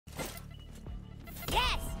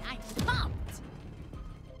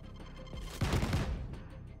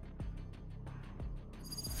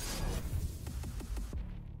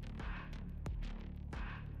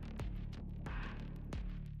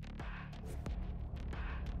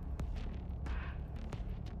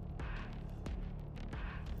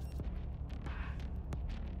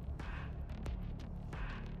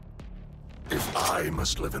I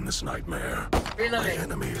must live in this nightmare. Reloading. My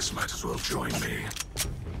enemies might as well join me.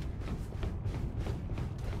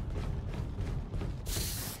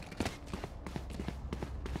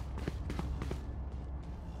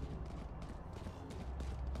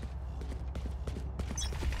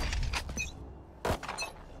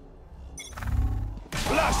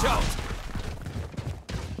 Flash out!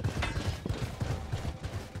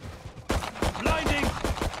 Blinding!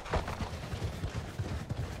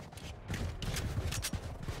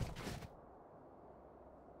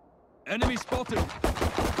 Enemy spotted!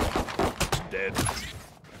 Dead.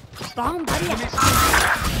 Bomb buddy. Enemy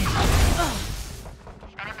spotted!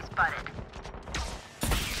 Enemy spotted.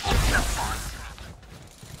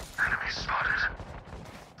 Enemy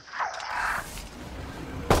spotted.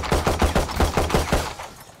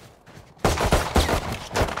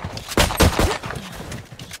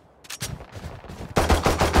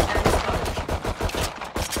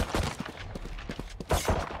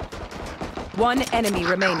 One enemy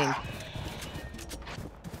remaining.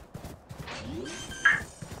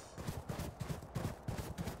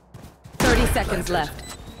 Seconds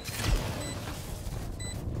left.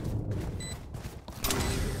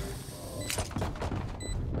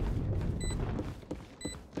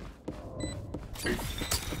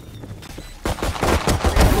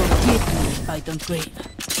 Forgive me if I don't breathe.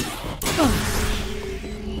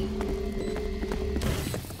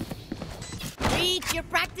 Reach, you're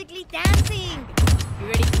practically dancing. You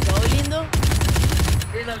ready to go,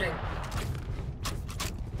 Lindo? Reloading.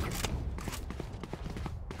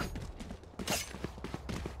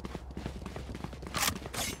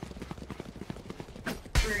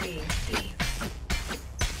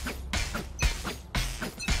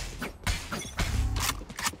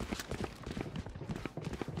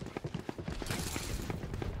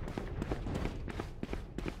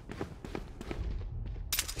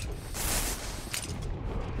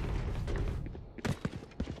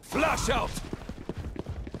 Flash out!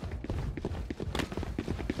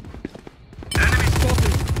 Enemy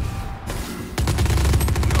spotted!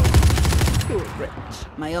 Cool, great.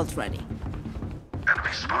 My ult ready.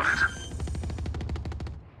 Enemy spotted.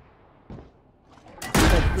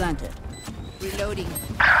 Red planted. Reloading.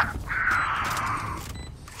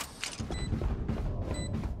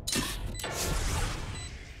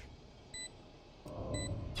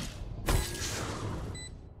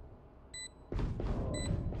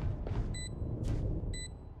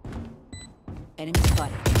 Enemy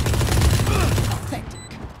spotted. Authentic.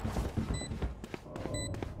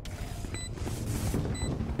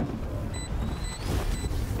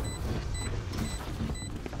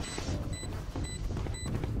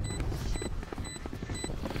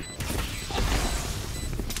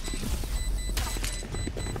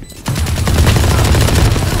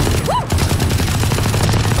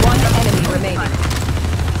 One enemy remaining.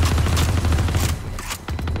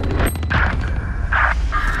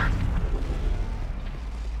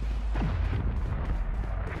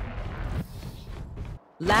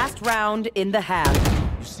 Last round in the half.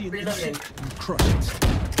 You see it, Reloading. you crush it.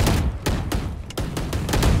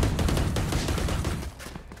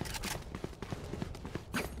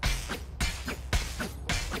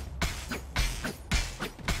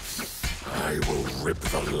 I will rip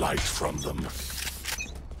the light from them.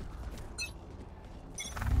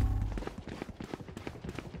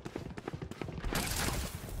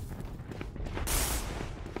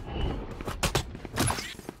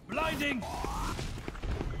 Blinding!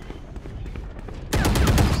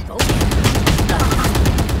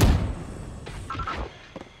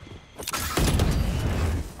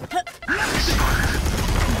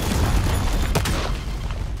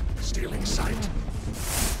 Stealing sight.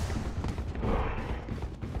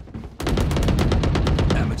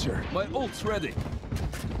 Amateur, my ult's ready.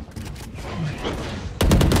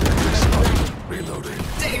 Reloading.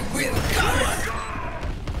 They will come.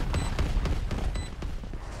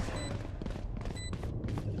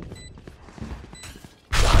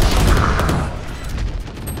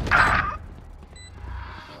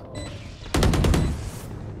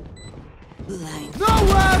 Blind.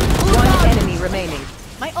 One enemy remaining.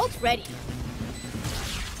 My ult's ready.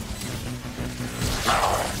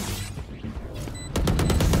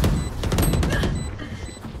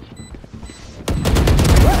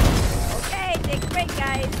 Okay, take a break,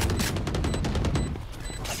 guys.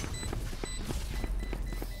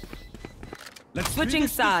 Let's Switching finish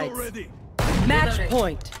this sides. already. Match Reloading.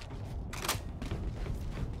 point.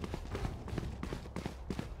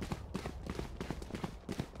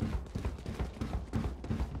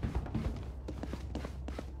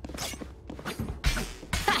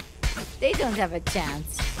 They don't have a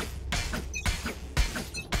chance.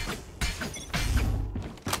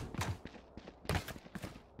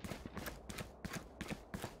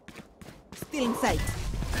 Still in sight.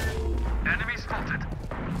 Enemy spotted.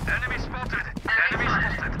 Enemy spotted. Enemy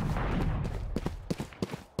spotted.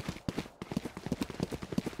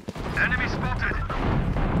 Enemy spotted.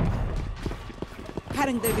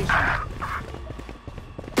 Cutting their vision.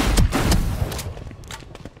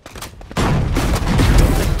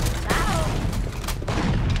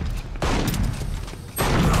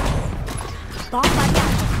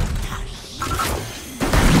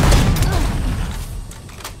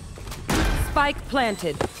 Spike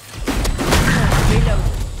planted. Reload.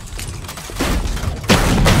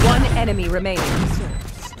 One enemy remaining.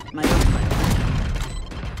 My own friend.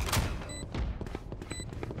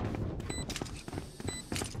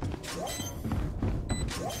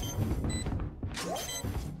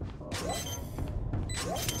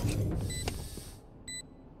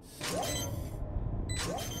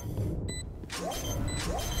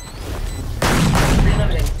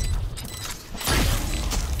 Reloading.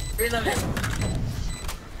 Reloading.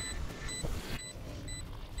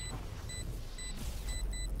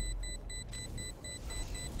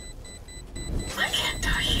 I can't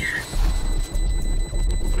die here.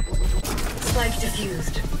 Spike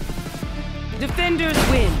diffused. Defenders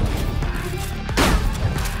win.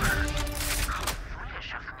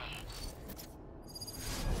 Foolish of me.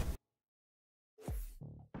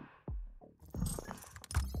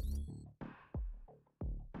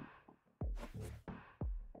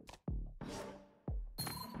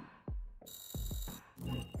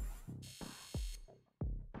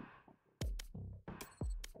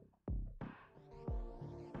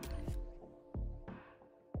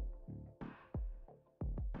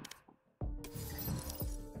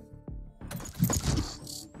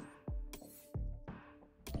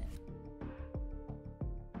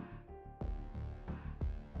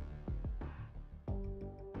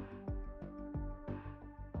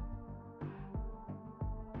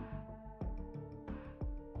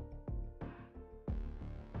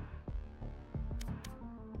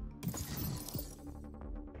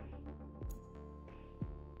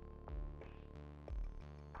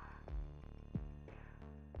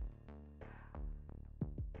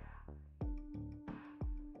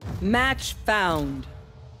 Match found.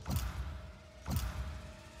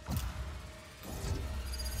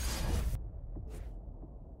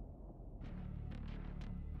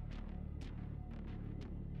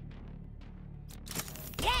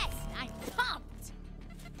 Yes, I'm pumped.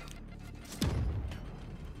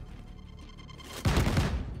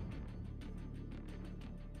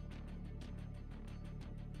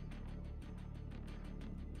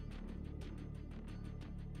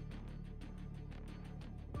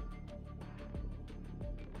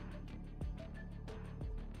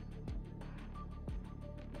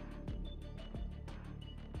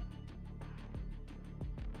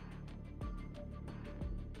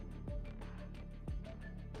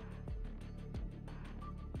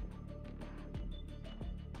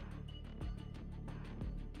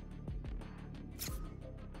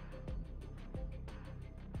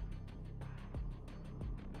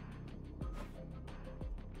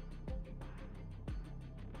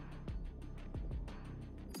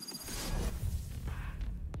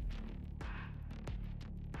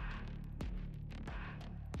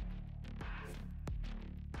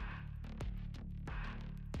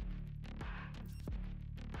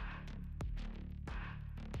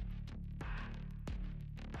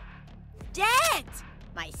 Dad!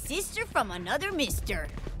 My sister from another mister.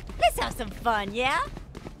 Let's have some fun, yeah?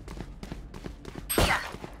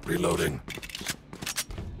 Reloading.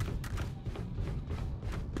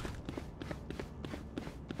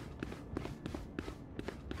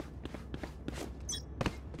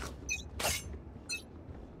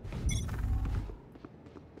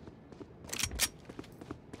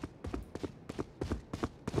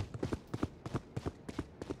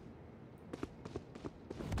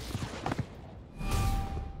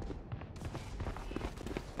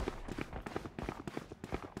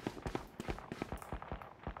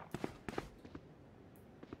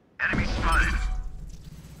 Enemy spotted.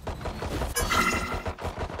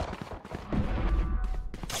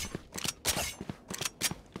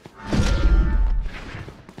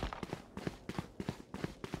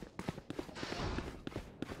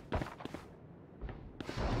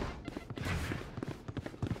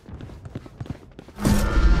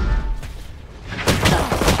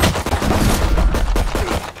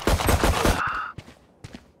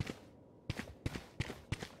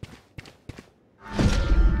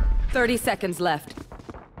 30 seconds left.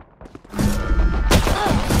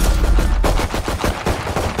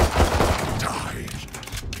 Die.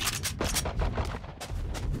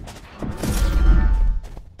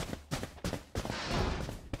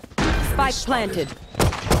 Spike planted.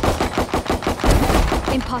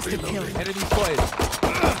 Imposter kill. Enemy spotted.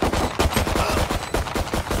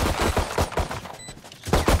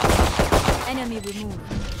 Enemy removed.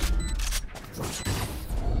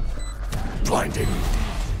 Blinding.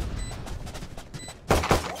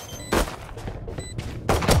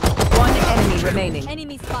 One enemy remaining.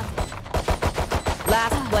 Enemy spotted.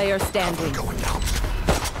 Last player standing. Going out.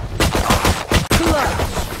 Clutch.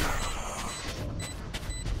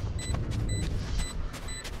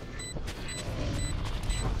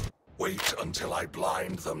 Wait until I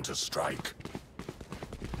blind them to strike.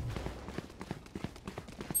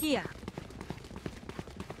 Here.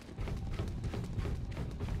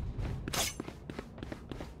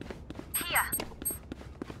 Here.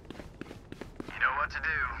 You know what to do.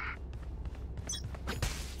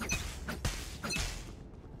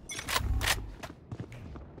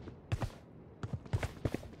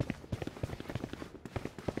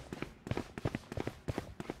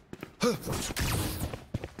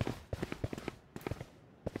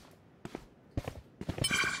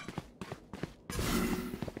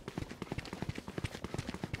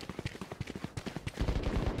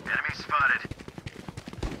 Enemy spotted.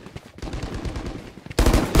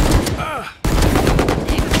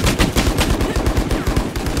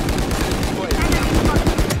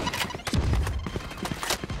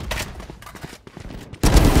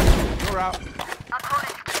 You're out.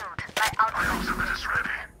 Opponent killed. My Ultimate is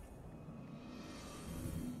ready.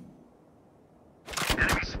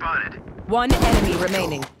 Enemy spotted. One enemy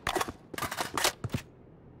remaining.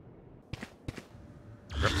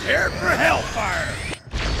 Prepare for hellfire.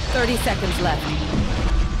 30 seconds left.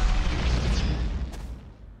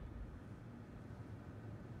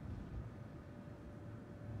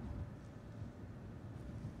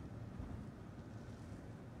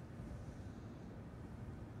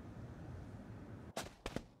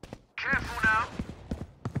 Careful now.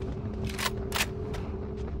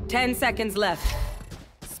 10 seconds left.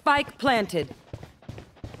 Spike planted.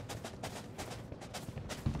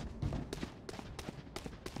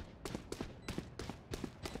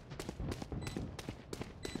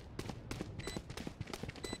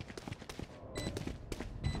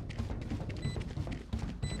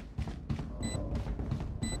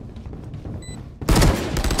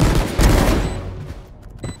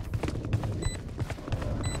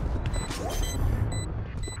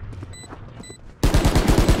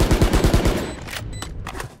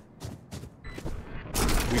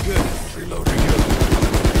 We good. Reloading.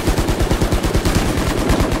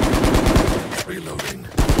 Reloading.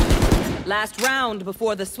 Last round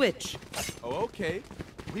before the switch. Oh, okay.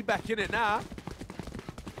 We back in it now.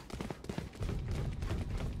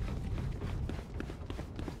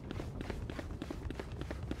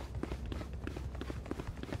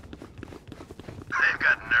 They've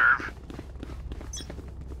got nerve.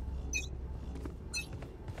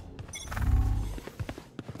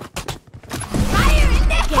 Fire in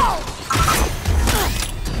the hole!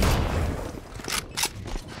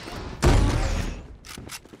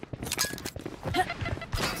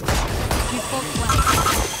 You both well.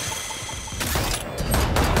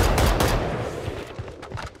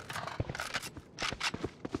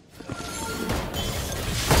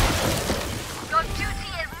 Your duty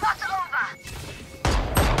is not over.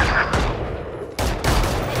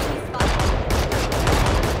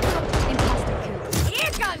 Imposter kill.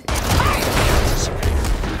 Here comes the fire!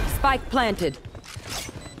 Spike planted.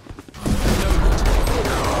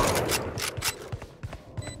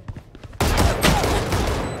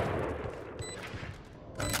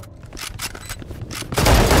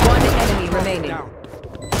 One enemy remaining. Down.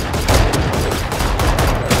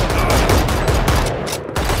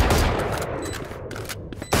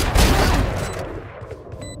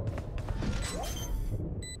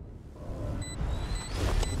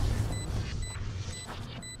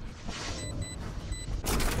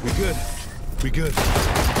 We good. We good.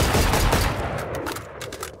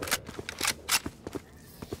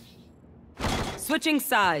 Switching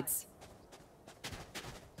sides.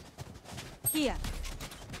 Here.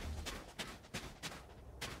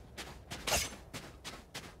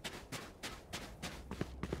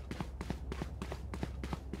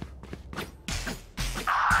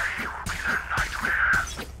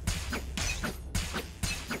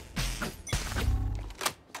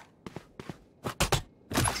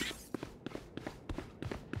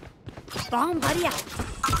 Bomb buddy out.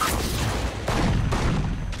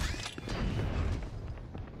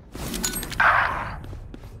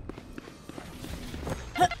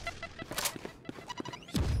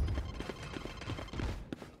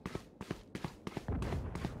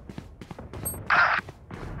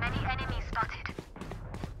 Many enemies spotted.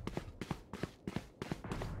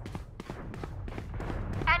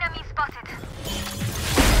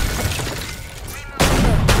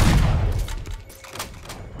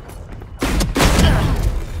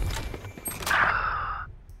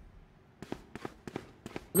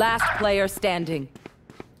 Last player standing.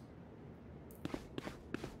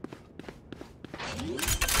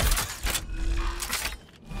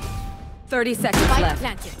 Thirty seconds Spike left.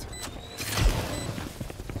 planted.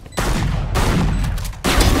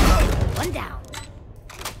 One down.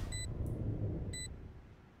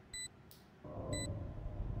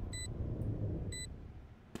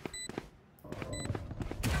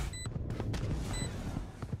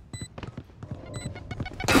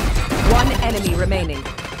 One enemy remaining.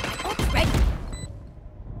 Oh, ready.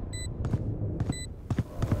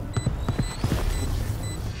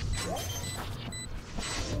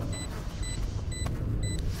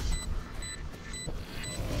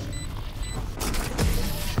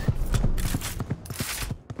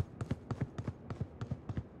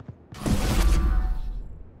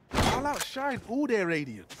 I'll outshine all their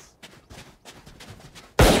radiance.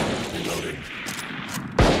 Reloading.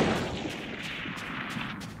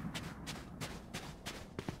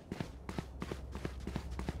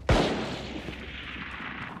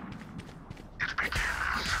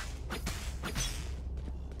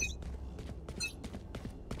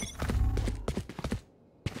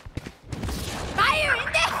 Fire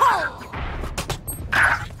in the hole!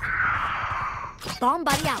 Bomb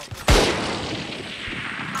buddy out.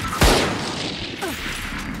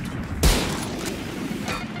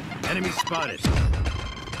 Enemy spotted.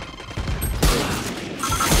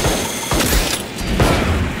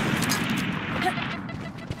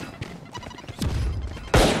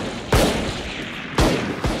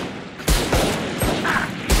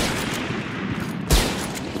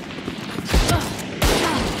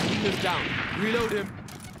 He is down. Reload him.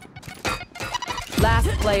 Last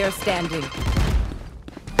player standing.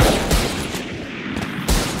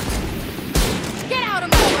 Get out of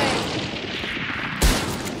my way!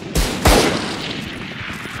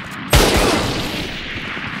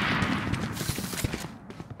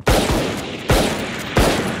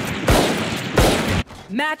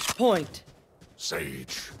 Match point.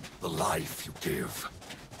 Sage, the life you give.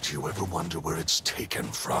 Do you ever wonder where it's taken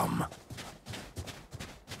from?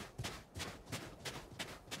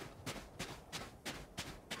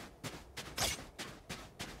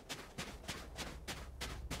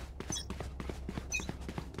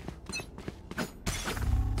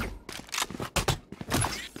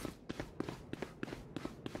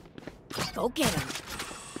 Go get him.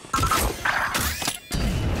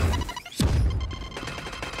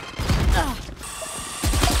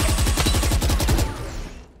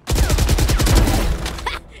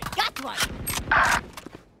 Got one.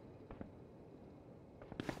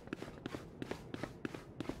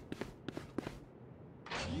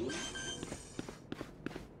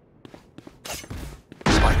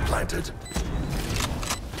 Spike planted.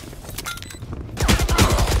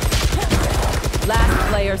 Last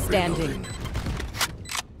player standing. Reloading.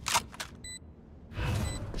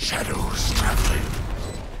 Shadows traveling.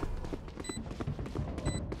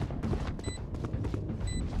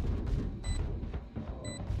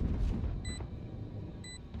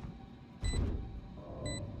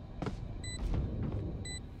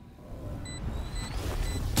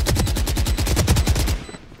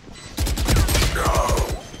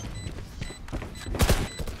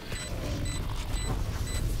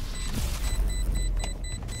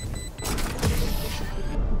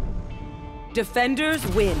 Defenders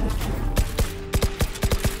win.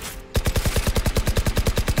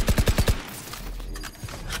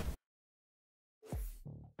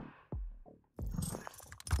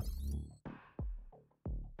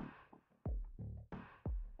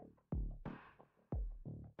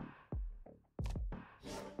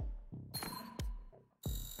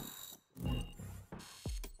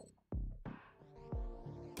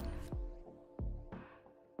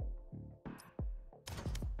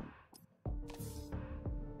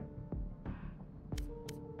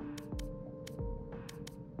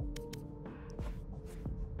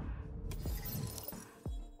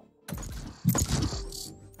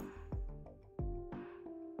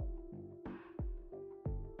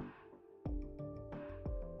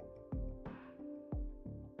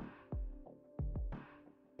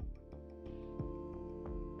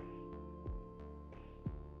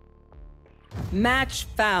 Match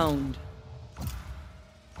found.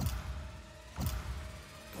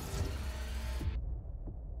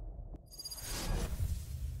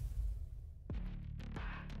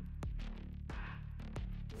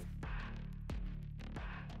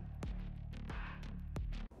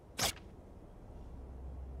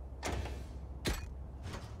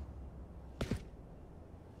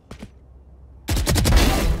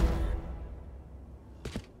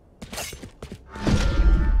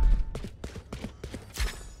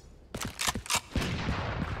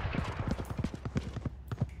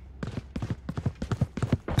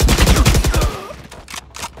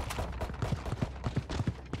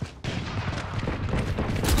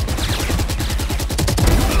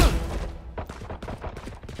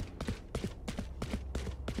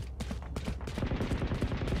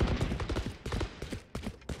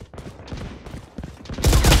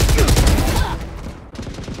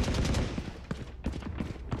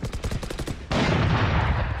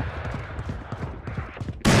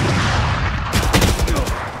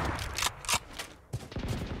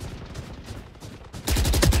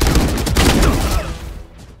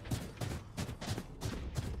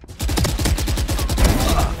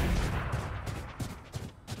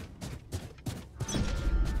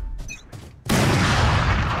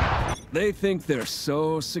 They think they're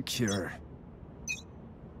so secure.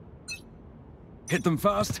 Hit them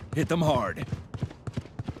fast, hit them hard.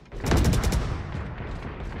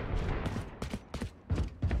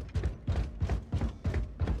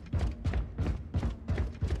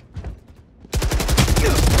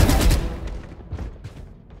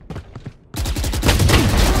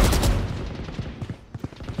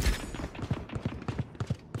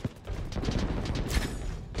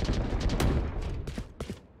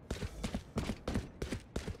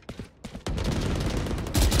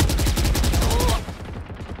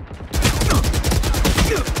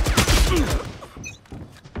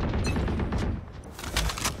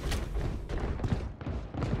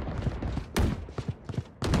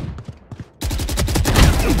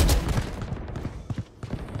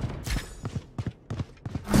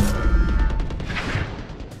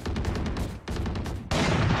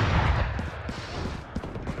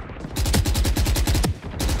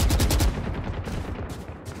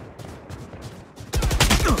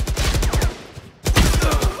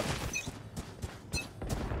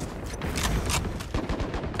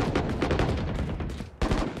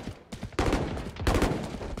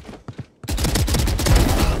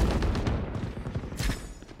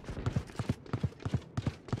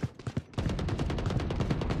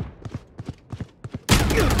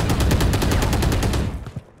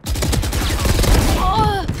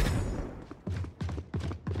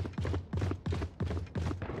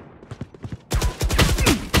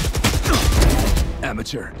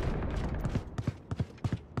 Amateur.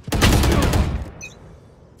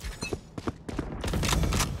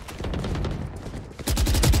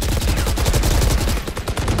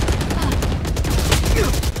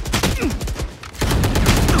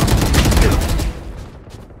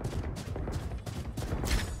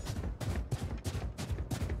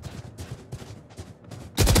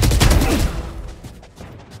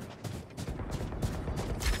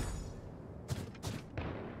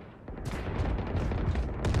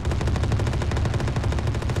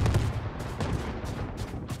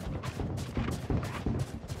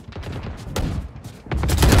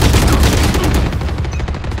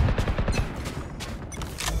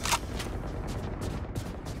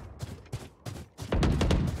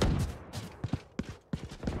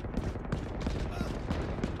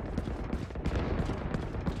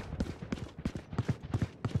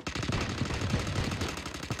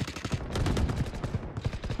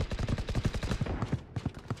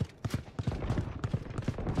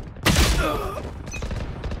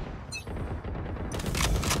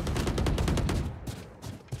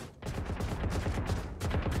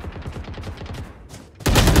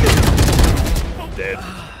 Dead.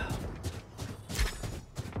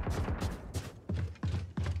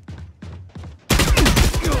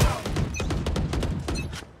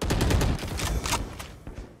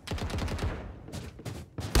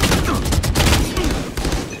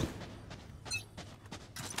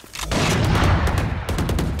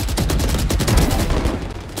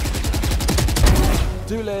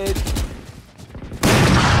 Too late.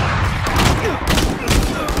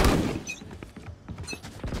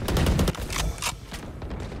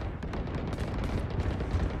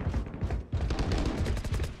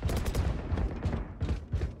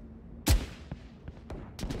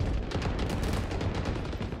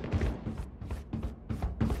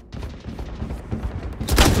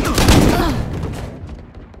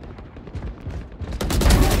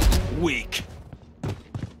 Weak.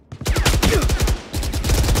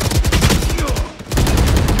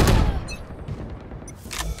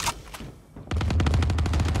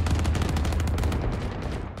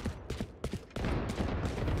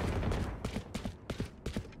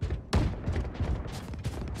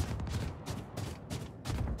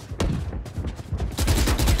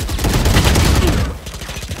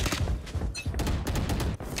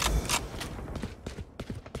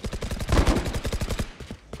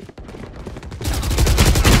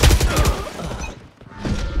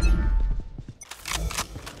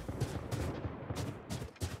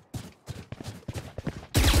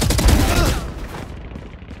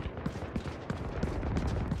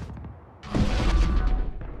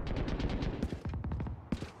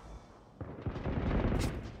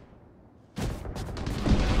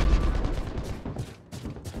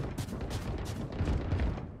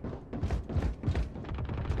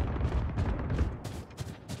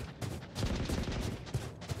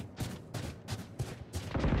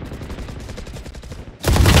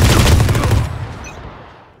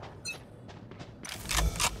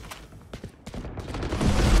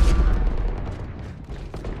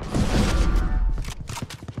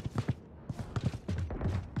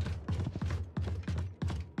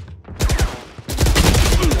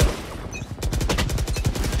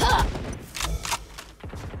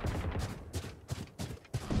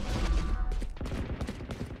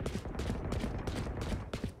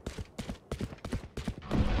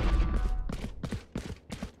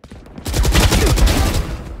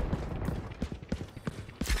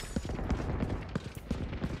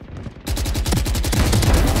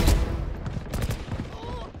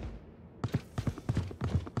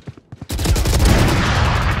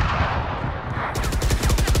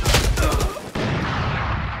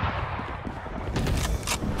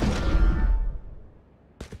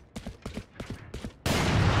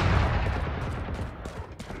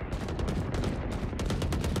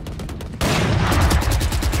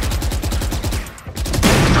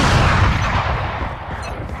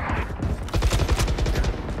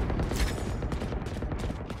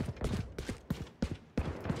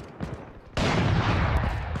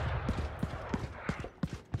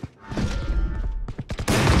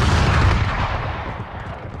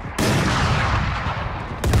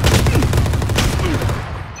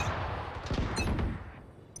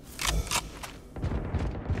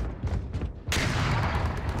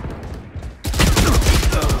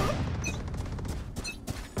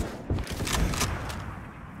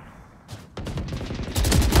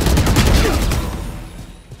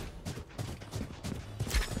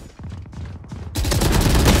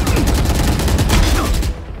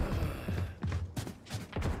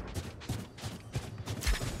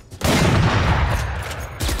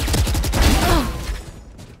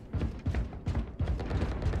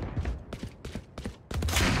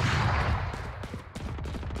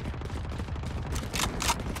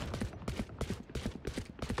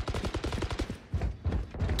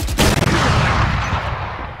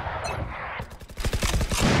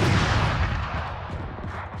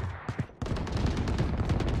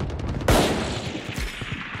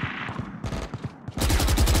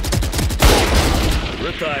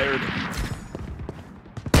 Retired.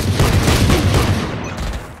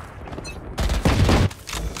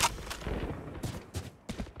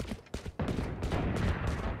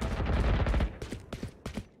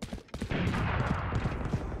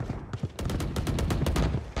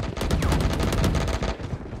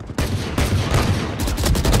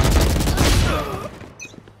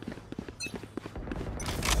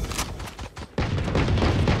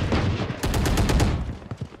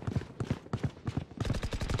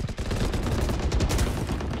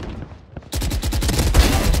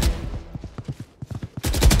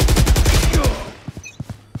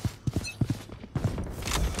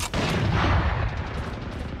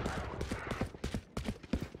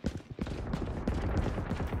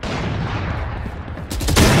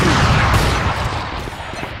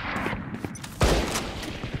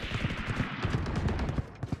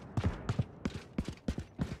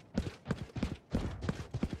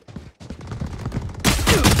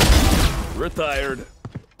 Retired.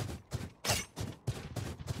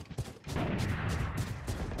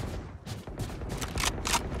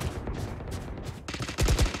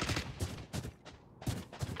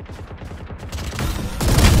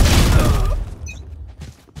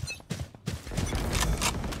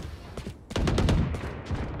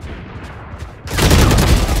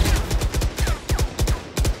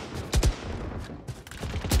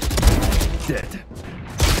 Dead.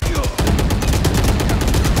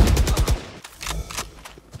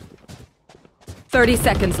 30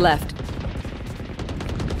 seconds left.